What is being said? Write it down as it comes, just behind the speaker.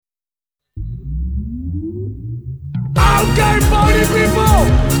party people,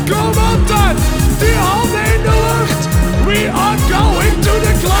 come on dan, die handen in de lucht. We are going to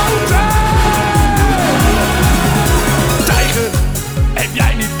the clouds. Tijger, heb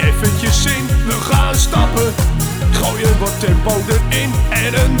jij niet eventjes zin? We gaan stappen, gooien wat tempo erin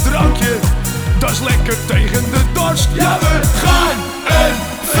en een drankje. Dat is lekker tegen de dorst. Ja, we gaan een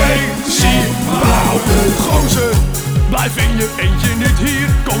feestje bouwen. Gozer, blijf in je eentje niet hier.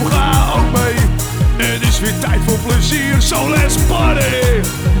 Kom, ga ook mee. Het is weer tijd voor plezier. So let's party.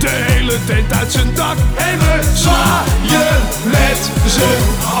 De hele tent uit zijn dak. En we zwaaien met z'n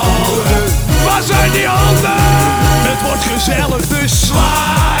allen. Waar zijn die handen? Het wordt gezellig, dus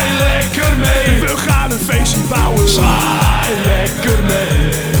zwaai lekker mee. We gaan een feestje bouwen. Zwaai lekker mee.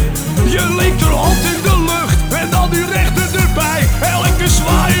 Je linkerhand in de lucht en dan die rechter erbij. En lekker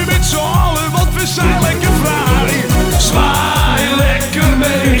zwaaien met z'n allen, want we zijn lekker vrij. Zwaai lekker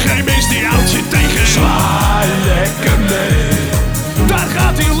mee. Geen mens die houdt je tegen. Zwaai lekker mee. Daar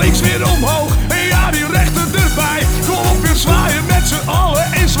gaat hij links weer omhoog en ja, die rechter erbij. Kom op weer zwaaien met z'n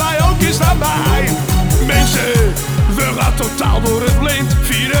allen en zwaai ook eens naar mij. Mensen, we gaan totaal door het blind.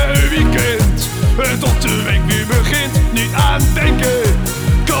 Vieren een weekend tot de week weer begint. Niet aan denken.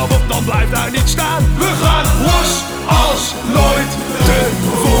 Kom op, dan blijf daar niet staan. We gaan los als nooit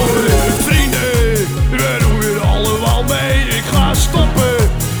tevoren. Vrienden, we doen weer allemaal mee. Ik ga stoppen,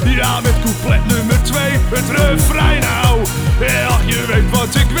 ja, met couplet nummer 2. Het refrein nou, ja, je weet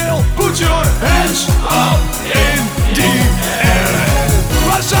wat ik wil. Put your hands up in the air.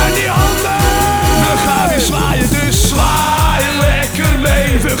 Waar zijn die handen? We gaan weer zwaaien, dus zwaai lekker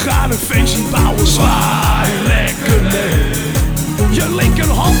mee. We gaan een feestje bouwen, zwaai lekker mee. Je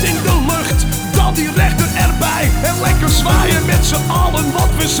linkerhand in de lucht, dan die rechter erbij. En lekker zwaaien met z'n allen,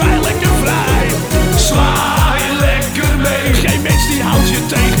 want we zijn lekker vrij. Zwaai lekker mee. Geen mens die houdt je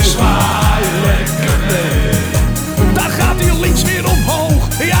tegen. Zwaai lekker mee. Daar gaat die links weer omhoog.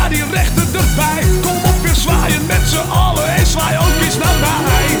 Ja, die rechter erbij. Kom op weer zwaaien met z'n allen. En zwaai ook eens naar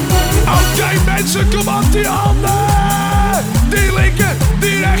mij. Oké mensen, kom op die handen. Die linker,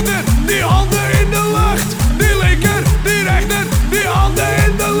 die rechter, die handen in de lucht. Die linker, die rechter, die handen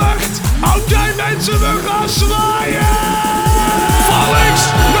in de lucht. Oké mensen, we gaan zwaaien. Van links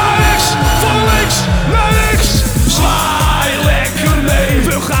naar rechts, van links naar rechts. Zwaai lekker mee.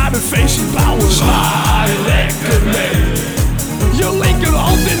 We gaan een feestje bouwen. Zwaai lekker mee. Je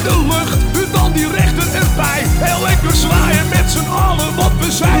linkerhand in de lucht, dan die rechter erbij. En lekker zwaaien met z'n allen, want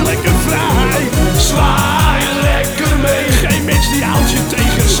we zijn lekker vrij. Zwaai lekker mee. Geen mens die houdt je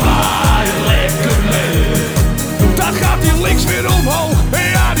tegen. Zwaai lekker mee. Daar gaat die links weer omhoog. En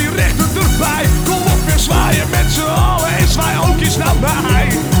ja, die rechter erbij. Kom op weer zwaaien met z'n allen. En zwaai ook eens naar mij.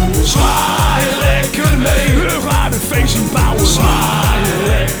 Zwaai lekker mee. We gaan een feestje bouwen. Zwaai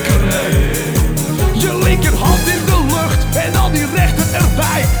lekker mee. Je linkerhand in de lucht. En dan die rechter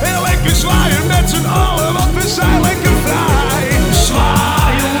erbij. En lekker zwaaien met z'n allen. Want we zijn lekker vrij.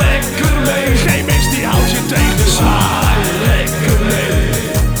 Zwaai lekker mee. Geen mens die houdt je tegen. Zwaai lekker mee.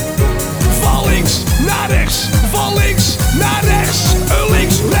 Van links naar rechts. Van links naar rechts.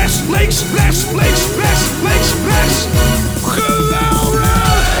 Links, rechts, links, rechts.